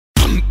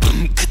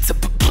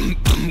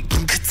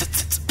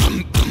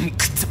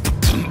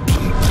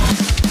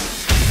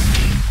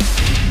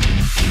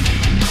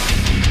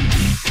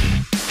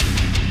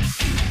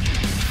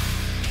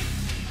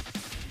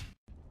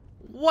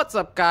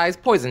What's up guys,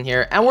 Poison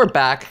here, and we're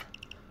back.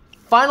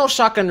 Final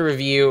shotgun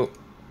review,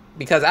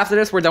 because after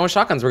this we're done with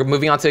shotguns, we're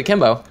moving on to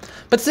akimbo.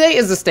 But today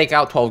is the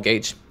Steakout 12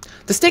 gauge.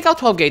 The Steakout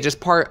 12 gauge is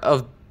part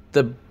of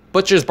the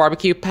Butcher's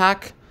Barbecue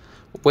pack,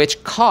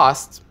 which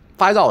costs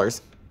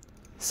 $5.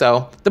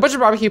 So, the Butcher's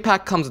Barbecue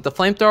pack comes with the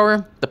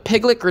flamethrower, the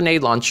Piglet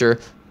grenade launcher,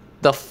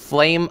 the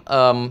flame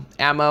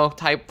ammo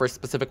type for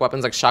specific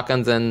weapons like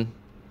shotguns and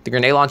the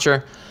grenade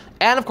launcher,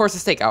 and of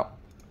course the Steakout.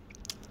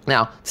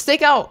 Now,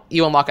 Steakout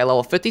you unlock at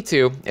level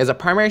 52 is a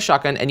primary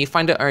shotgun, and you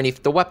find it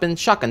underneath the weapon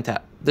shotgun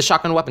tab. The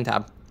shotgun weapon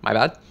tab. My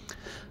bad.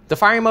 The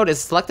firing mode is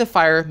selective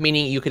fire,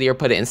 meaning you could either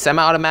put it in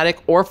semi-automatic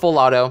or full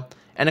auto,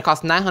 and it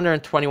costs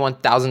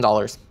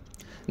 $921,000.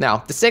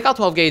 Now, the Steakout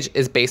 12 gauge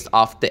is based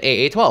off the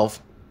AA-12,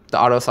 the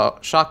auto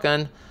assault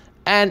shotgun,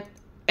 and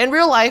in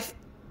real life,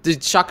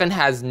 the shotgun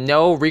has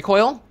no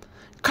recoil.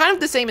 Kind of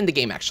the same in the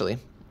game, actually.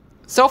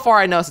 So far,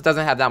 I noticed it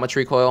doesn't have that much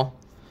recoil.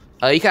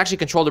 You can actually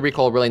control the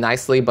recoil really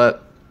nicely,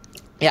 but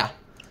yeah,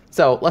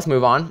 so let's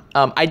move on.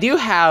 I do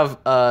have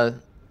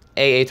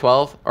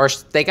AA-12 or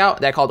Steakout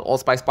that I called Old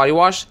Spice Body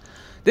Wash.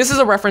 This is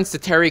a reference to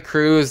Terry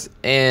Crews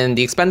in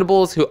The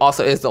Expendables, who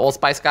also is the Old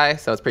Spice guy,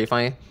 so it's pretty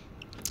funny.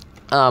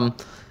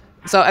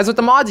 So as with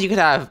the mods, you could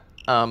have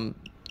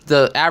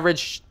the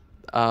average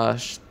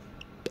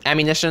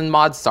ammunition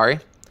mods, sorry.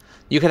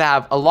 You could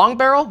have a long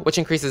barrel, which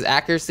increases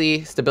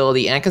accuracy,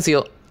 stability, and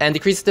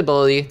decreases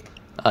stability.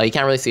 You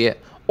can't really see it.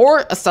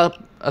 Or a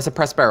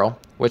suppressed barrel,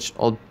 which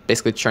will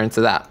basically turn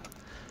into that.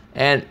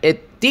 And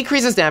it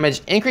decreases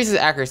damage, increases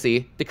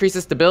accuracy,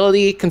 decreases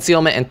stability,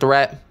 concealment, and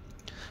threat.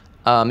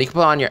 You can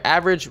put on your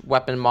average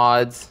weapon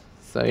mods,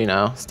 so you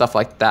know, stuff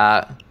like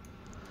that.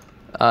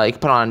 You can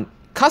put on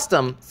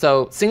custom,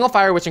 so single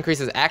fire, which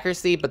increases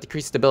accuracy but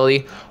decreases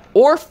stability,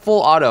 or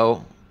full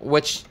auto,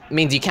 which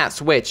means you can't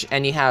switch,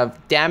 and you have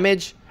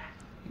damage,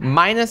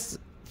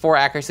 -4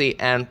 accuracy,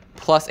 and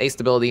 +8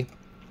 stability.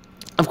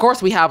 Of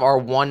course, we have our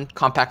one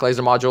compact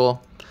laser module.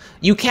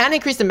 You can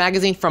increase the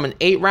magazine from an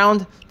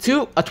 8-round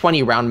to a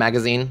 20-round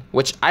magazine,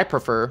 which I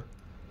prefer.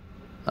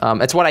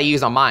 It's what I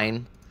use on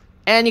mine.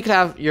 And you can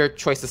have your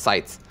choice of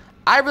sights.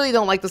 I really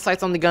don't like the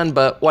sights on the gun,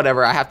 but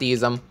whatever, I have to use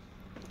them.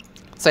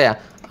 So yeah,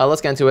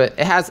 let's get into it.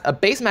 It has a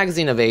base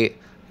magazine of 8,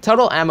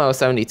 total ammo of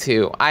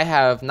 72, I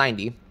have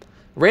 90.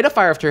 Rate of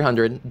fire of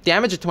 300,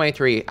 damage of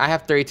 23, I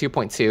have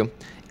 32.2.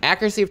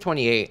 Accuracy of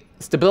 28,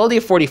 stability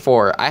of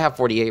 44, I have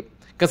 48.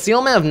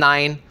 Concealment of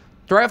 9,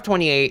 threat of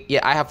 28,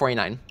 yeah, I have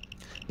 49.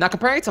 Now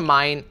comparing it to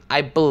mine,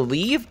 I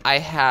believe I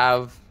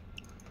have,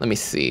 let me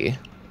see.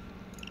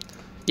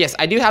 Yes,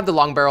 I do have the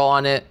long barrel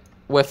on it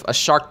with a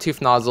shark tooth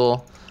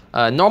nozzle,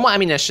 normal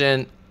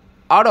ammunition,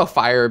 auto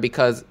fire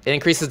because it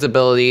increases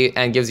stability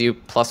and gives you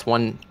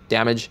 +1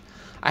 damage.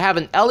 I have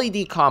an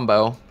LED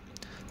combo,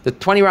 the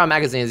 20-round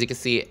magazine as you can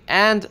see,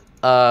 and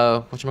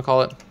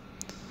whatchamacallit,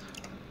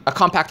 a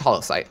compact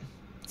hollow sight.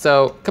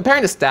 So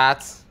comparing the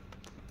stats,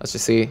 let's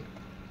just see.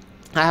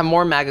 I have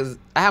more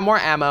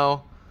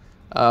ammo,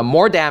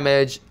 more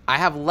damage, I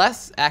have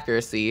less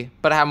accuracy,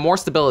 but I have more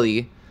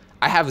stability,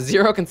 I have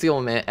 0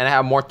 concealment, and I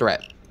have more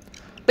threat.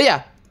 But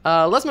yeah,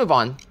 let's move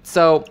on.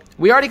 So,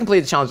 we already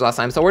completed the challenge last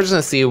time, so we're just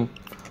gonna see,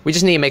 we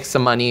just need to make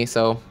some money,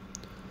 so.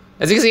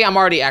 As you can see, I'm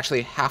already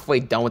actually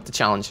halfway done with the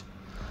challenge.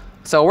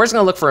 So, we're just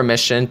gonna look for a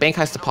mission. Bank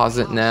heist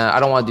deposit, nah,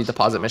 I don't wanna do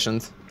deposit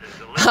missions.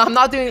 I'm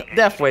not doing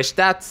Death Wish,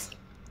 that's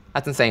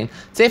insane.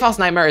 Safe House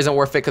Nightmare isn't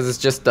worth it, because it's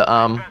just the,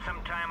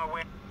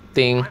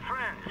 thing.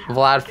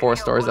 Vlad 4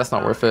 stores, that's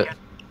not worth it.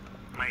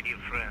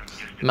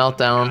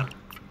 Meltdown.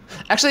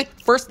 Actually,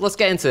 first, let's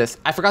get into this.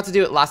 I forgot to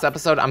do it last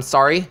episode, I'm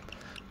sorry.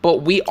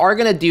 But we are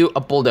gonna do a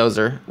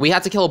bulldozer. We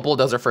had to kill a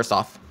bulldozer first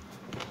off.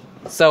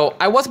 So,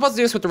 I was supposed to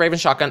do this with the Raven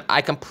shotgun.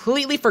 I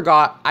completely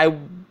forgot. I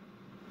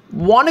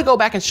want to go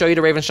back and show you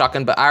the Raven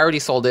shotgun, but I already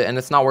sold it, and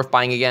it's not worth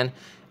buying again.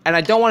 And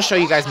I don't want to show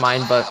you guys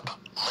mine, but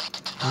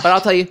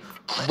I'll tell you,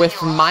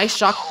 with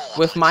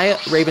my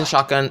Raven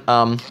shotgun,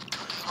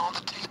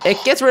 it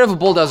gets rid of a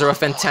bulldozer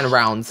within 10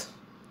 rounds.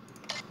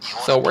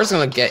 So we're just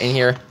gonna get in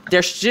here.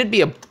 There should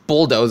be a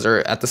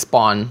bulldozer at the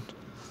spawn.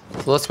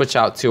 So let's switch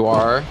out to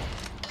our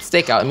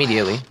Steakout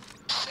immediately.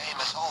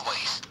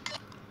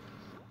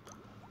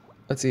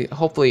 Let's see,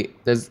 hopefully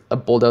there's a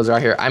bulldozer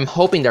out here. I'm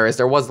hoping there is.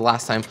 There was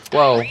last time.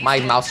 Whoa, my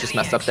mouse just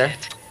messed up there.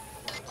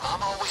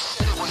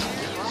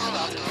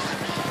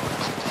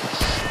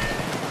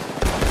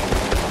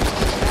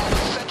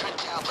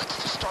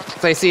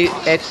 So you see,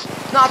 it's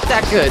not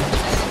that good.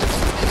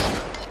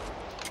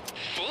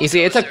 You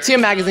see, it took 2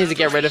 magazines to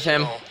get rid of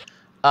him.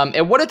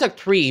 It would have took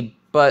 3,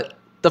 but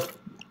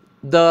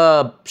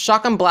the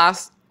shotgun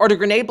blast, or the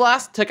grenade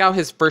blast, took out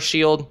his first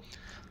shield.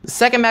 The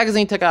second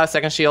magazine took out a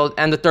second shield,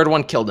 and the third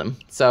one killed him.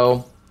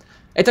 So,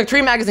 it took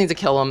 3 magazines to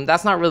kill him.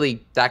 That's not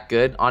really that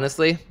good,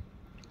 honestly.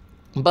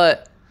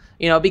 But,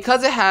 you know,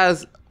 because it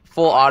has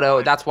full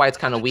auto, that's why it's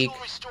kind of weak.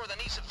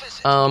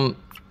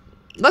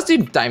 Let's do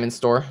Diamond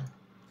Store.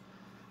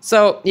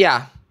 So,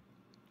 yeah.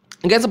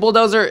 Against a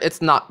bulldozer, it's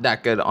not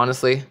that good,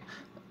 honestly.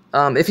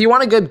 If you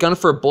want a good gun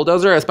for a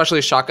bulldozer, especially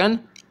a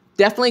shotgun,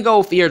 definitely go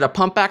with either the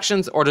pump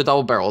actions or the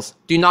double barrels.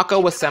 Do not go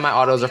with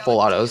semi-autos or full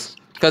autos,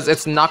 because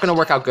it's not going to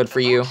work out good for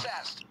you.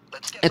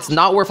 It's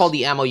not worth all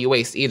the ammo you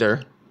waste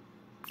either.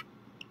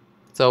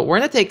 So we're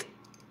going to take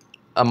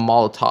a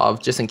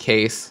Molotov just in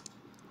case.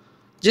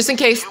 Just in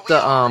case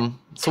the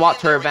SWAT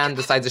turret van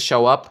decides to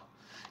show up.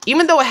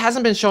 Even though it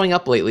hasn't been showing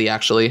up lately,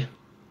 actually.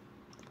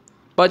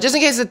 But just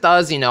in case it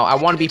does, you know, I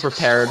want to be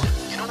prepared.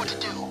 You know what to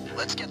do.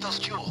 Let's get those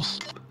jewels.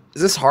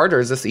 Is this hard or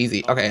is this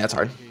easy? Okay, that's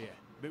hard.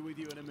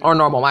 Or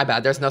normal, my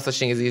bad. There's no such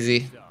thing as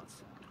easy.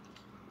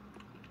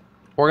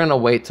 We're gonna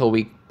wait till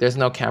there's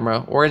no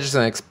camera. We're just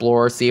gonna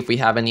explore, see if we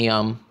have any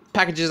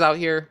packages out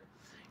here.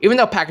 Even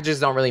though packages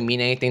don't really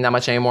mean anything that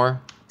much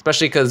anymore.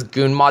 Especially because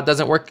Goon mod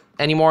doesn't work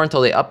anymore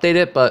until they update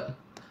it. But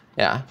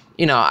yeah,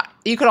 you know,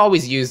 you could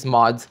always use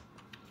mods.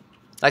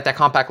 Like that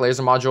compact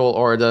laser module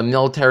or the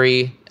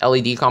military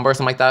LED combo or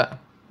something like that.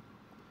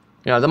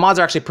 You know, the mods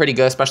are actually pretty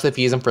good, especially if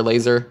you use them for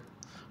laser.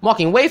 I'm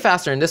walking way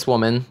faster than this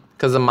woman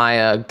because of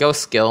my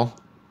ghost skill.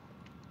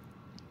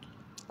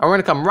 And we're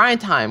gonna come right in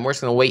time. We're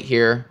just gonna wait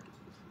here.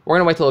 We're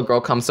gonna wait till the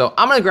girl comes. So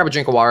I'm gonna grab a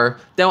drink of water.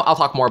 Then I'll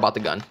talk more about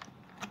the gun.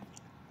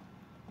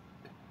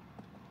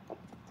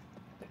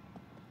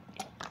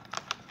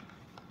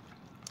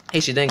 Hey,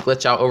 she didn't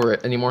glitch out over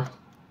it anymore.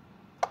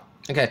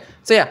 Okay,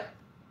 so yeah.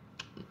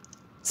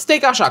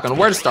 Stakeout shotgun.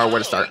 Where to start?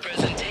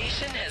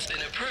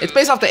 It's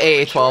based off the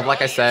AA-12,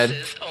 like I said.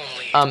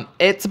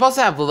 It's supposed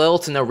to have little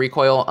to no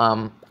recoil.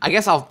 I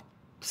guess I'll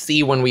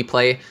see when we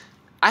play.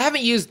 I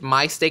haven't used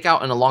my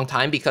Stakeout in a long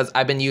time because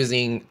I've been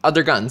using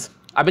other guns.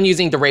 I've been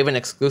using the Raven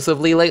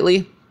exclusively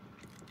lately.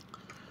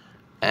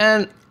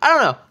 And I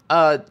don't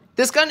know.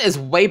 This gun is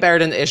way better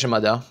than the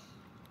Ishima though.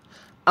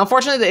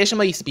 Unfortunately, the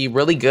Ishima used to be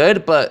really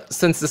good, but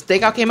since the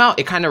Stakeout came out,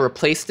 it kind of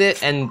replaced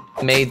it and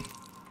made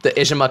the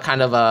Ishima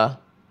kind of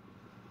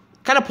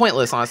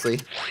pointless, honestly.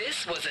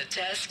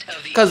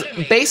 Because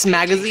base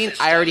magazine,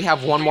 I already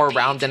have one more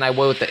round than I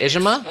would with the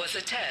Ishima.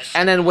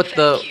 And then with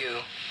the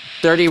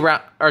 30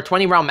 round or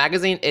 20 round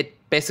magazine, it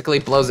basically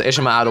blows the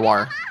Ishima out of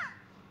water.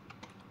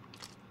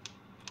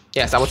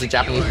 Yes, that was a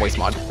Japanese voice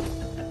mod.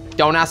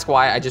 Don't ask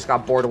why, I just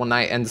got bored one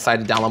night and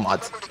decided to download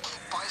mods.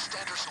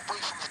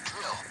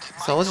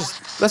 So let's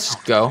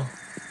just go.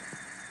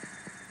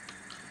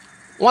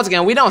 Once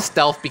again, we don't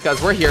stealth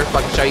because we're here to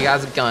fucking show you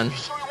guys a gun.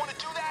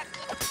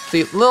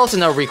 See, little to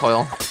no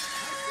recoil.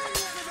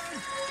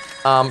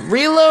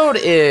 Reload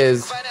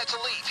is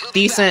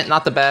decent,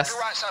 not the best.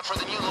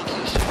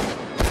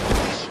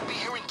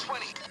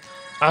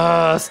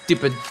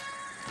 Stupid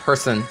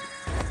person.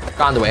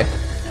 Gone the way.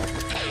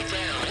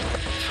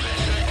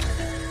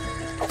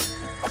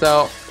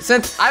 So,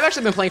 since I've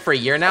actually been playing for a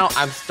year now,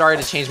 I've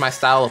started to change my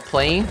style of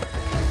playing.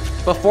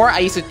 Before, I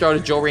used to throw the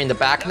jewelry in the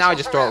back. Now I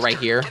just throw it right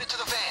here.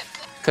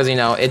 Because, you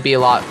know, it'd be a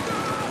lot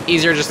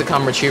easier just to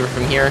come retrieve it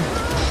from here.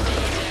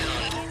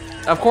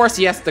 Of course,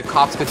 yes, the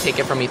cops could take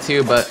it from me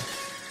too, but,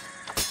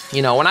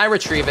 you know, when I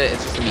retrieve it,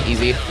 it's just gonna be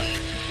easy.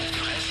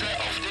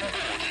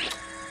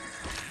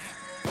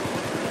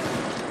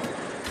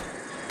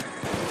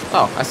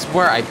 Oh, I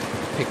swear I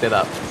picked it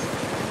up.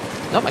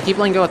 Nope, I keep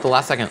letting go at the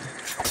last second.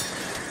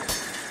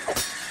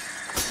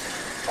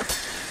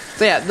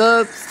 So yeah,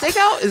 the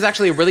Stakeout is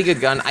actually a really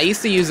good gun. I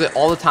used to use it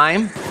all the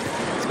time,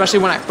 especially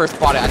when I first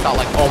bought it. I thought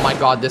like, oh my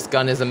god, this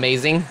gun is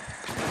amazing.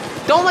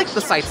 Don't like the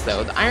sights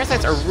though. The iron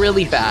sights are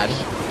really bad,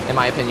 in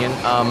my opinion.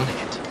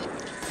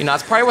 You know,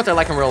 it's probably what they're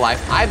like in real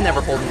life. I've never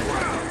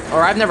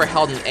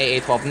held an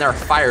AA-12, never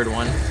fired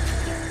one.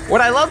 Would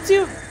I love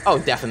to? Oh,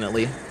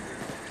 definitely.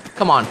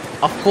 Come on,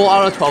 a full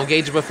auto 12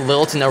 gauge with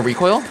little to no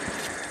recoil?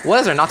 What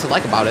is there not to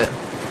like about it?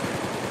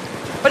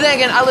 But then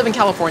again, I live in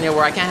California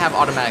where I can't have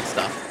automatic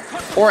stuff.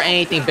 Or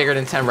anything bigger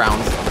than 10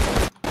 rounds.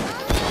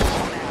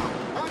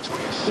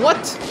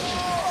 What?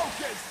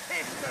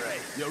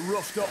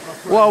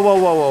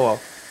 Whoa.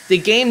 The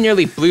game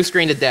nearly blue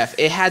screened to death.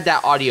 It had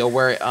that audio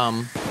where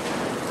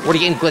the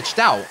game glitched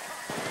out.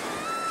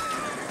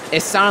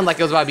 It sounded like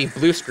it was about to be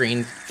blue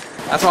screened.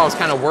 That's why I was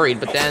kind of worried,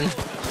 but then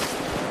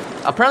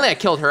apparently I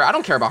killed her. I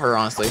don't care about her,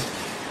 honestly.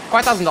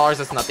 $5,000,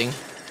 that's nothing.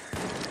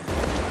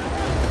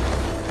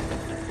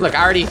 Look,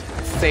 I already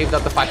saved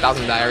up the $5,000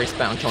 that I already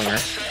spent on killing her.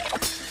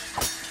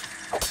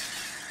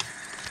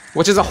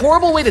 Which is a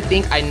horrible way to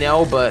think, I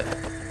know, but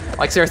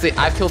like seriously,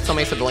 I've killed so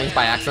many civilians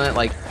by accident.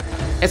 Like,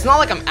 it's not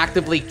like I'm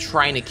actively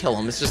trying to kill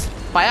them, it's just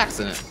by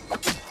accident.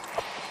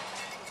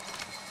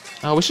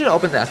 Oh, we should have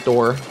opened that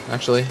door,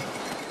 actually.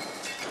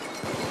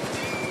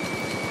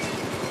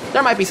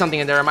 There might be something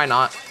in there, there might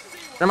not.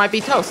 There might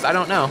be toast, I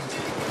don't know.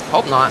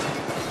 Hope not.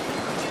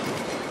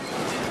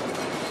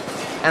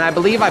 And I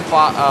believe I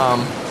bought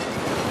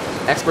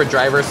expert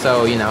driver,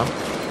 so you know,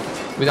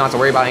 we don't have to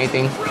worry about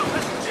anything.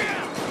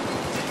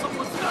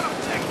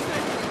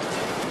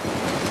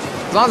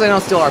 As long as they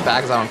don't steal our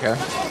bags, I don't care.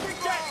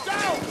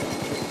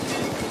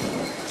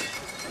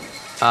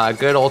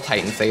 Good old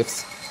Titan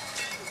safes.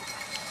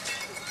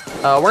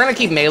 We're gonna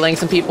keep meleeing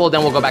some people,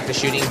 then we'll go back to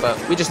shooting, but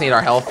we just need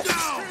our health.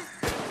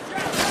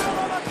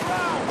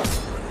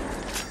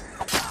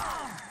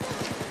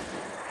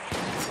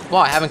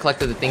 Well, I haven't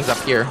collected the things up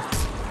here.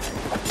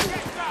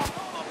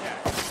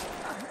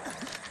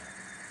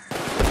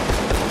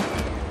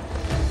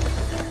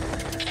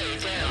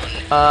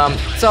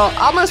 So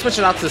I'm gonna switch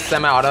it out to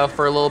semi-auto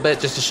for a little bit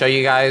just to show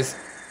you guys.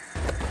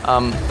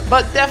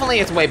 But definitely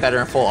it's way better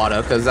in full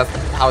auto because that's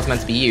how it's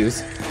meant to be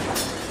used.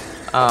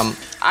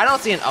 I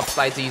don't see an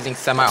upside to using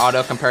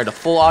semi-auto compared to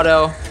full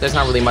auto. There's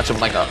not really much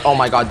of like a oh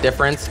my god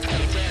difference.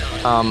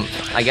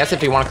 I guess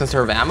if you want to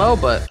conserve ammo,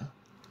 but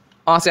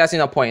honestly I see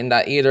no point in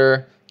that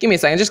either. Give me a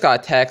second, just got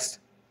a text.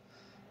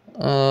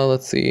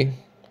 Let's see.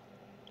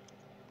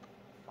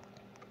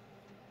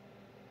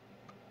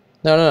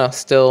 No,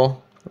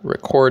 still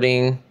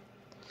recording.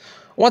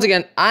 Once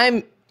again,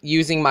 I'm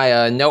using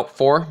my Note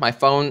 4, my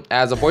phone,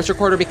 as a voice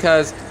recorder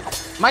because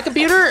my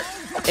computer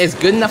is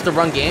good enough to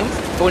run games,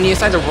 but when you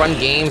decide to run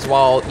games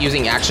while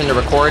using action to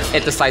record,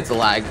 it decides to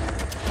lag.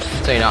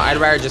 So, you know, I'd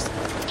rather just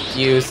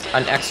use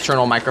an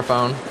external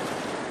microphone.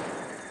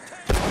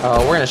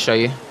 We're gonna show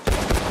you.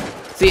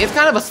 See, it's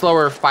kind of a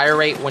slower fire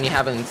rate when you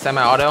have it in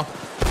semi-auto,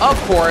 of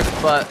course,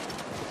 but,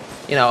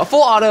 you know, a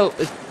full auto,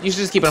 you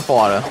should just keep it in full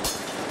auto.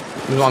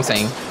 Is what I'm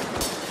saying.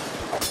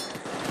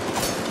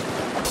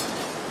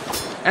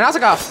 And I also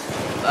got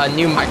a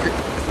new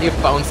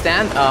phone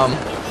stand.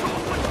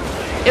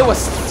 It was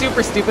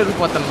super stupid with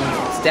what the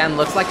stand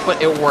looks like,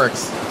 but it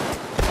works.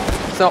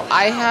 So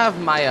I have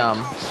my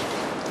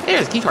hey,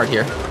 there's a key card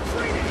here.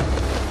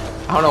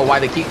 I don't know why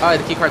the key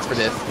card's for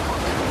this.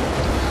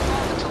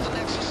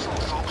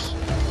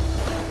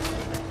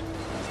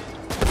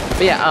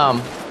 But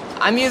yeah,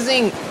 I'm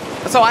using,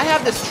 so I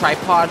have this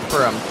tripod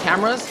for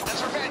cameras.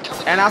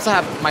 And I also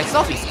have my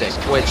selfie stick,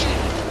 which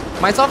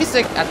my selfie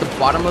stick at the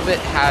bottom of it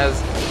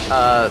has,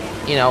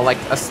 you know, like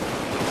a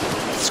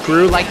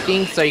screw-like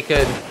thing, so you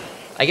could,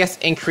 I guess,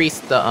 increase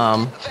the,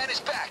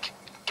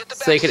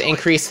 so you could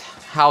increase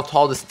how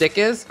tall the stick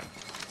is.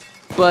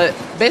 But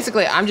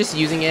basically, I'm just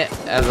using it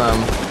as,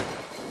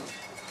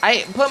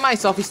 I put my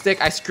selfie stick,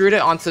 I screwed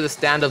it onto the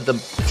stand of the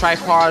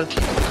tripod,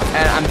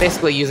 and I'm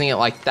basically using it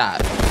like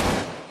that.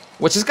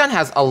 Which this gun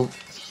has a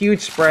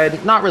huge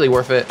spread, not really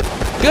worth it.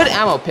 Good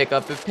ammo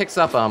pickup. It picks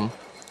up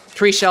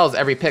 3 shells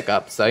every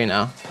pickup, so you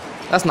know,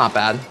 that's not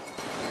bad.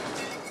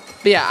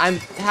 But yeah, I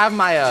have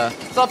my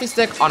selfie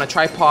stick on a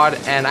tripod,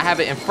 and I have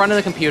it in front of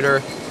the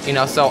computer, you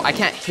know, so I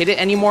can't hit it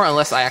anymore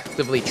unless I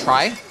actively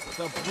try.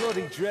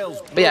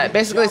 But yeah,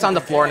 basically it's on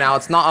the floor now.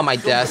 It's not on my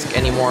desk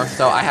anymore,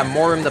 so I have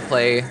more room to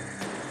play,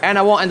 and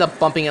I won't end up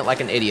bumping it like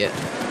an idiot.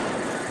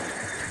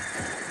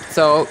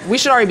 So we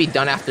should already be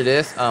done after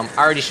this. I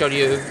already showed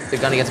you the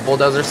gun against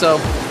Bulldozer, so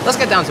let's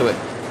get down to it.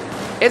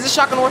 Is the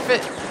shotgun worth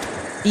it?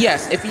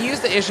 Yes, if you use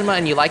the Ishima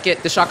and you like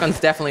it, the shotgun's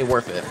definitely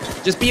worth it.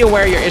 Just be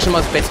aware your Ishima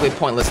is basically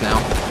pointless now.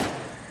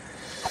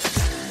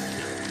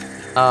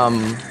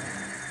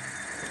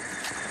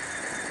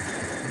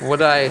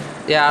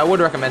 Yeah, I would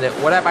recommend it.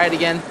 Would I buy it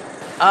again?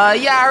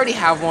 Yeah, I already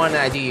have one and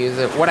I do use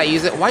it. Would I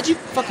use it? Why'd you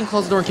fucking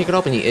close the door and kick it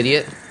open, you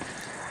idiot?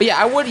 But yeah,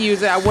 I would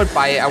use it, I would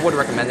buy it, I would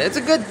recommend it. It's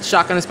a good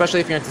shotgun, especially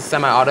if you're into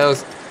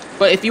semi-autos.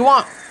 But if you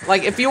want,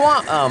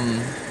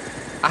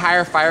 a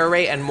higher fire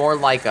rate and more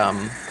like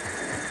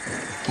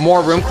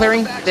more room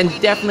clearing, then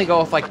definitely go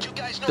with like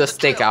the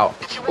Steakout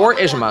or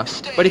Ishima.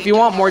 But if you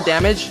want more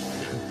damage,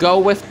 go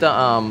with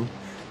the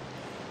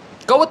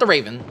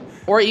Raven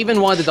or even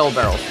one of the double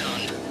barrels.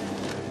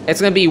 It's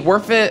gonna be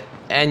worth it,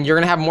 and you're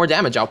gonna have more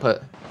damage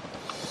output.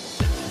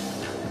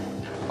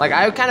 Like,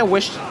 I kind of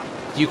wish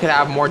you could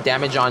have more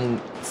damage on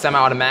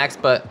semi-automatics,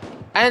 but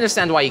I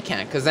understand why you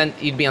can't, because then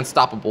you'd be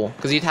unstoppable,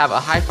 because you'd have a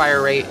high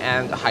fire rate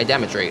and a high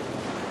damage rate.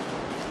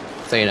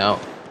 So, you know,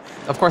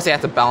 of course they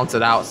have to balance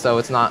it out so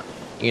it's not,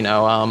 you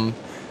know,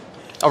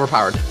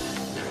 overpowered.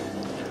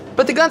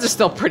 But the guns are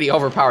still pretty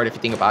overpowered if you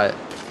think about it.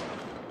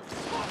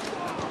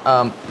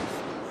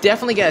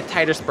 Definitely get a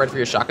tighter spread for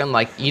your shotgun.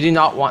 Like, you do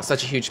not want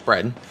such a huge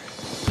spread.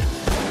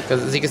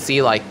 Because as you can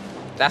see, like,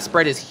 that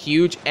spread is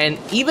huge, and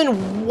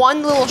even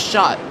one little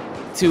shot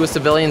to a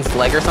civilian's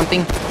leg or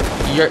something,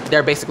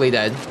 they're basically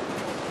dead.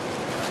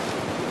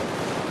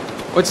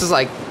 Which is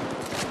like,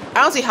 I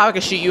don't see how I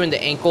could shoot you in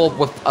the ankle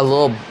with a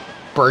little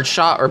bird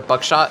shot or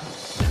buckshot.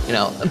 You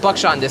know,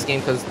 buckshot in this game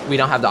because we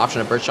don't have the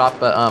option of birdshot.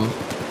 But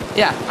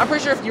yeah, I'm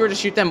pretty sure if you were to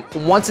shoot them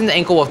once in the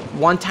ankle with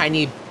one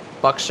tiny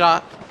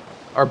buckshot,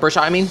 or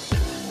birdshot, I mean,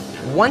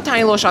 one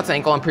tiny little shot to the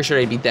ankle, I'm pretty sure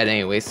they'd be dead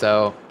anyway.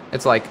 So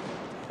it's like,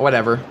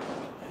 whatever.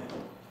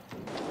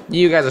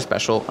 You guys are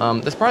special.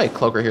 There's probably a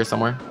cloaker here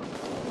somewhere.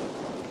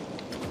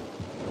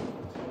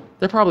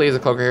 There probably is a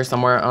cloaker here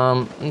somewhere.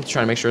 I'm just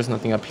trying to make sure there's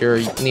nothing up here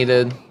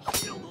needed.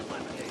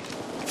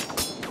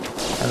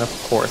 And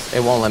of course,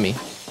 it won't let me.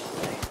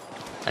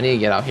 I need to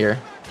get out here.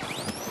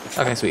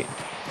 Okay, sweet.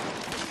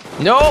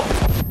 Nope!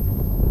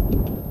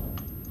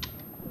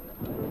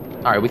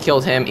 Alright, we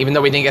killed him, even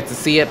though we didn't get to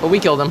see it, but we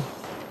killed him.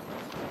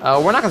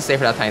 We're not gonna stay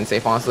for that Titan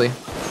safe, honestly.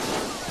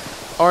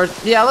 Or,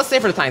 yeah, let's stay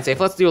for the Titan safe.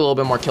 Let's do a little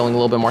bit more killing, a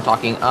little bit more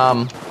talking.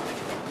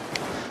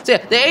 So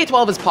yeah, the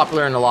A12 is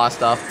popular in a lot of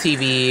stuff.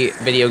 TV,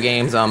 video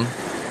games, I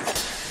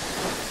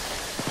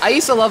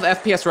used to love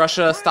FPS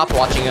Russia, stopped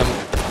watching them.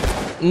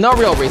 No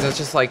real reason, it's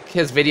just like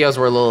his videos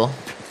were a little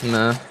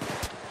meh.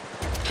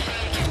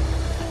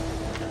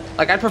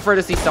 Like, I'd prefer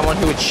to see someone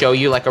who would show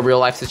you like a real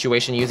life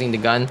situation using the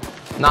gun,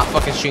 not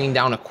fucking shooting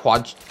down a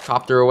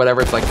quadcopter or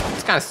whatever. It's like,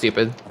 it's kind of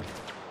stupid.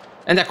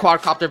 And that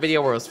quadcopter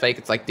video where it was fake,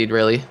 it's like, dude,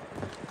 really?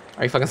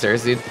 Are you fucking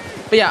serious, dude?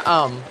 But yeah,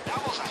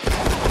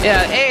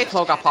 yeah,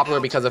 AA-12 got popular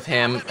because of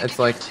him. It's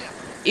like,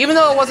 even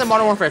though it wasn't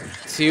Modern Warfare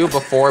 2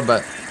 before,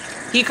 but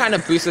he kind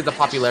of boosted the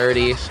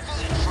popularity.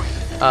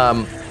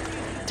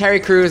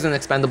 Terry Crews and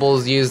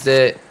Expendables used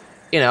it.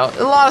 You know,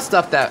 a lot of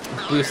stuff that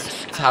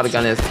boosts how the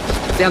gun is.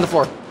 Stay on the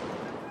floor.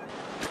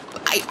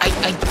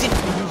 I did,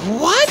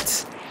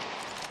 what?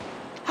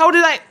 How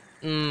did I?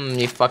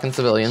 You fucking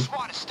civilian.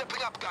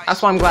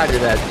 That's why I'm glad you're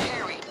dead.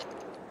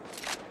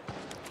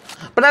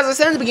 But as I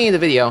said in the beginning of the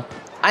video,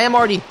 I am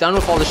already done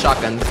with all the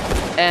shotguns,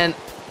 and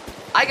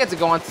I get to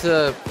go on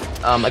to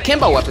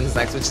akimbo weapons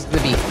next, which is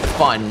gonna be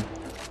fun.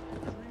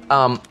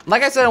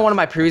 Like I said in one of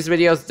my previous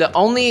videos, the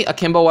only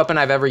akimbo weapon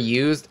I've ever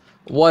used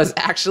was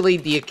actually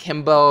the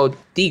akimbo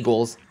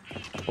deagles,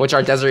 which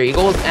are Desert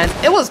Eagles, and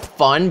it was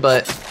fun,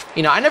 but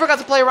you know, I never got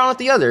to play around with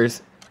the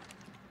others,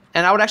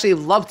 and I would actually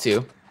love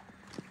to.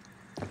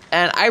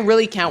 And I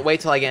really can't wait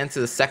till I get into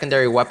the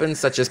secondary weapons,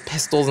 such as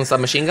pistols and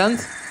submachine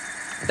guns.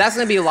 That's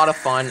gonna be a lot of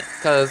fun,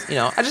 because, you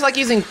know, I just like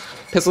using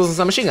pistols and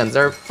submachine guns.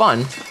 They're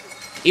fun.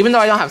 Even though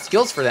I don't have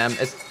skills for them,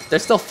 they're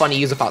still fun to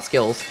use without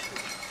skills.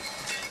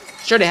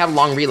 Sure, they have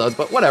long reloads,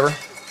 but whatever.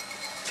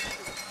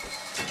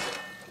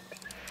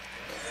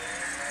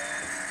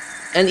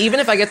 And even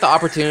if I get the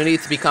opportunity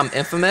to become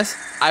infamous,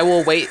 I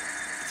will wait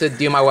to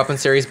do my weapon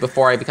series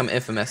before I become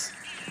infamous.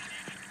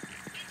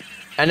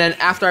 And then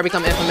after I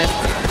become infamous...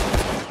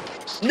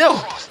 No!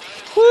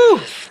 Whew!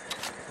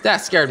 That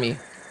scared me.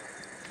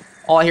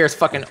 All I hear is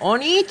fucking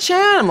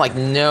Oni-chan. I'm like,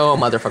 no,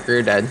 motherfucker,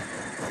 you're dead.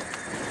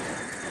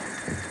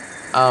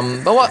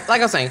 But what,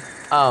 like I was saying,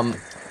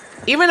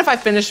 even if I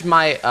finish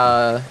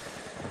my,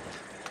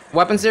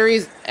 weapon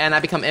series and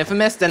I become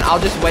infamous, then I'll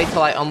just wait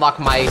till I unlock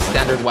my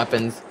standard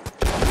weapons.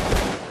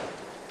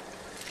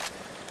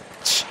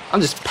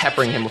 I'm just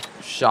peppering him with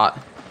a shot.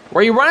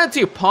 Where you running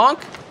to,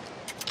 punk?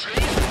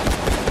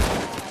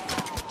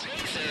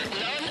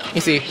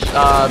 You see,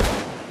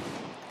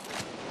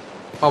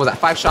 what was that,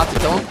 5 shots to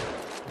kill him?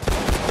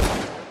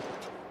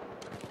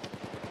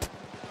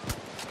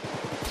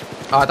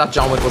 Oh, I thought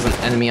John Wick was an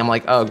enemy. I'm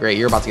like, oh great,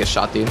 you're about to get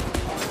shot, dude.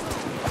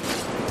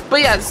 But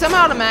yeah,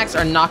 semi-automatics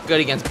are not good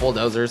against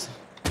bulldozers.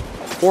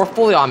 Or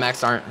fully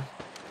automatics aren't.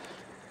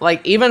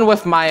 Like, even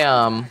with my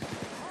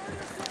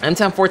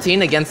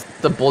M1014 against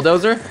the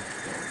bulldozer,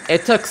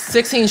 it took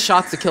 16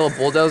 shots to kill a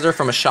bulldozer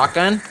from a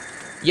shotgun.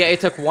 Yeah, it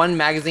took 1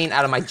 magazine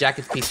out of my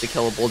jacket piece to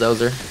kill a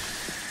bulldozer.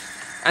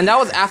 And that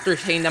was after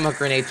hitting them a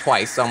grenade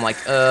twice, so I'm like,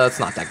 it's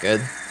not that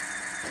good.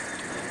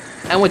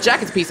 And with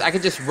jacket piece, I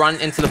could just run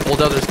into the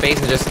bulldozer's face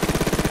and just,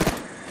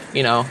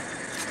 you know,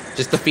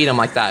 just defeat him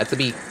like that. It'd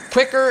be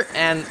quicker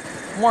and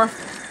more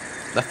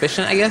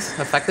efficient, I guess.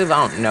 Effective?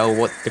 I don't know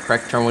what the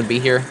correct term would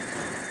be here.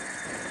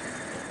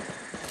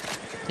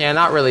 Yeah,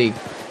 not really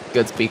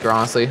good speaker,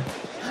 honestly.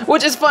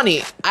 Which is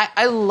funny.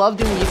 I love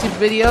doing YouTube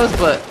videos,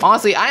 but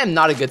honestly, I am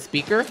not a good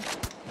speaker.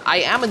 I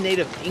am a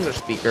native English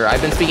speaker.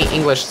 I've been speaking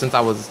English since I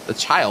was a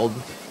child.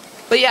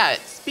 But yeah,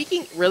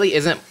 speaking really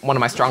isn't one of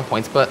my strong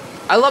points, but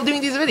I love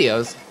doing these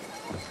videos.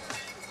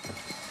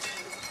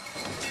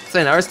 So,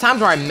 you know, there's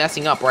times where I'm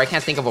messing up, where I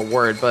can't think of a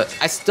word, but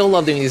I still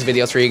love doing these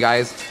videos for you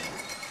guys.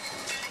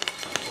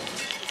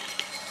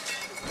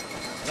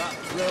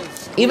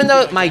 Even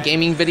though my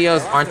gaming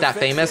videos aren't that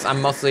famous,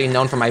 I'm mostly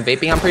known for my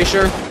vaping, I'm pretty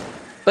sure.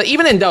 But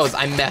even in those,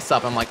 I mess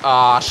up. I'm like,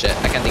 aw, shit,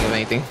 I can't think of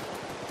anything.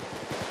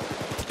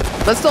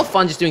 But it's still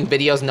fun just doing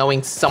videos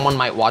knowing someone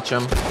might watch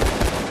them.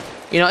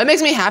 You know, it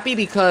makes me happy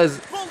because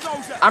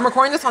I'm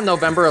recording this on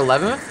November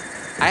 11th.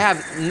 I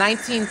have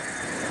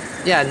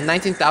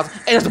 19,000.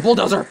 Hey, there's a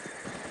bulldozer!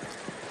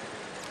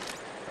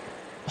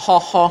 Ha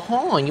ha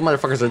ha, you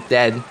motherfuckers are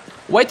dead.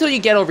 Wait till you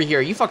get over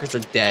here, you fuckers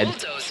are dead.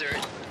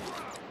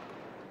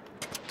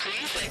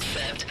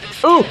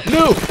 Oh,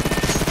 no!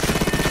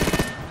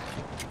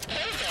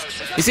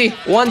 You see,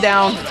 1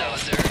 down.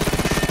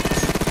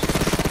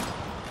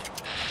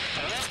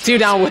 2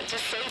 down with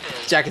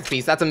jacket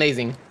piece, that's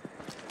amazing.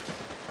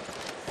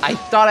 I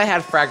thought I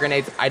had frag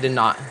grenades, I did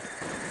not.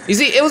 You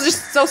see, it was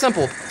just so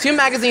simple. 2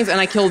 magazines and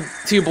I killed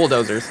 2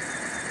 bulldozers.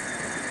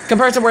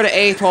 Compared to where the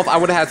AA-12, I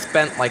would have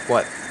spent like,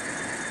 what?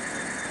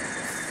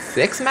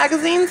 6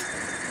 magazines?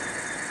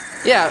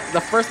 Yeah,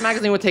 the first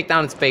magazine would take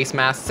down his face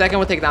mask, second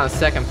would take down his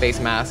second face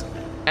mask,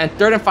 and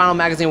third and final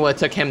magazine would have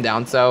took him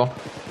down, so,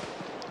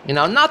 you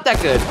know, not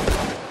that good.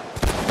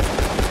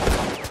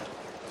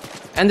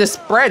 And the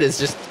spread is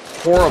just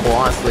horrible,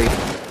 honestly.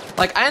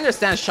 Like, I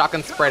understand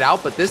shotgun spread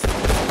out, but this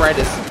spread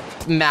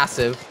is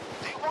massive.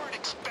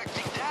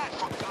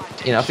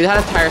 You know, if it had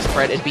a tire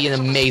spread, it'd be an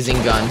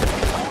amazing gun.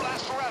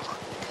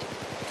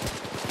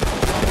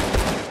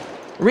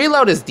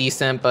 Reload is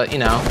decent, but, you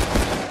know,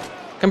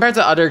 compared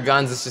to other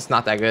guns, it's just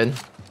not that good.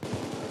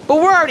 But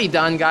we're already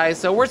done, guys,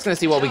 so we're just gonna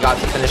see what we got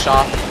to finish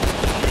off.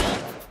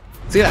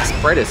 See, that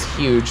spread is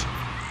huge.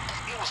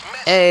 It was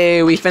messy.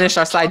 Hey, we finished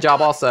our side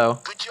job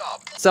also. Good job.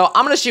 So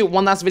I'm gonna shoot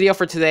one last video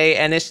for today,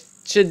 and it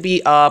should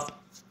be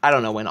up, I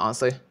don't know when,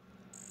 honestly.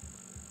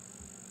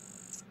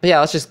 But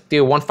yeah, let's just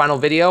do one final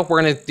video.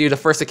 We're gonna do the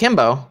first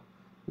akimbo,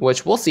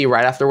 which we'll see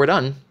right after we're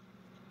done.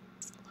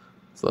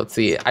 So let's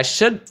see. I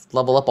should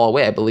level up all the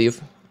way, I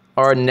believe.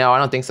 Or no, I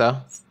don't think so.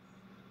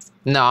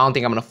 No, I don't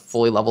think I'm gonna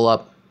fully level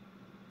up.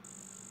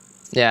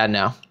 Yeah,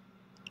 no.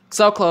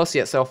 So close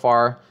yet so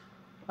far.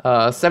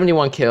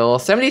 71 kill,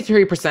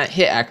 73%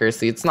 hit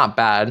accuracy. It's not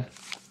bad.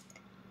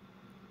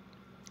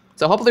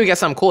 So hopefully we get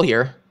something cool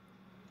here.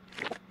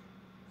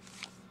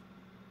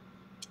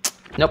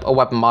 Nope, a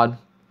weapon mod.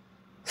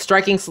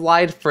 Striking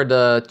slide for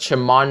the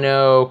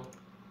Shimano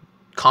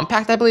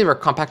Compact, I believe, or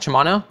Compact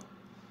Shimano.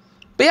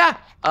 But yeah,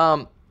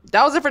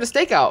 that was it for the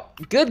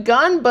Steakout. Good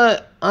gun,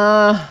 but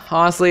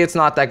honestly, it's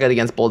not that good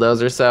against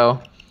bulldozers. So,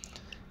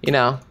 you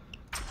know,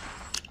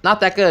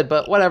 not that good,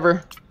 but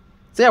whatever.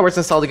 So yeah, we're just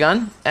gonna sell the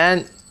gun.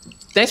 And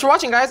thanks for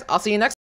watching, guys. I'll see you next time.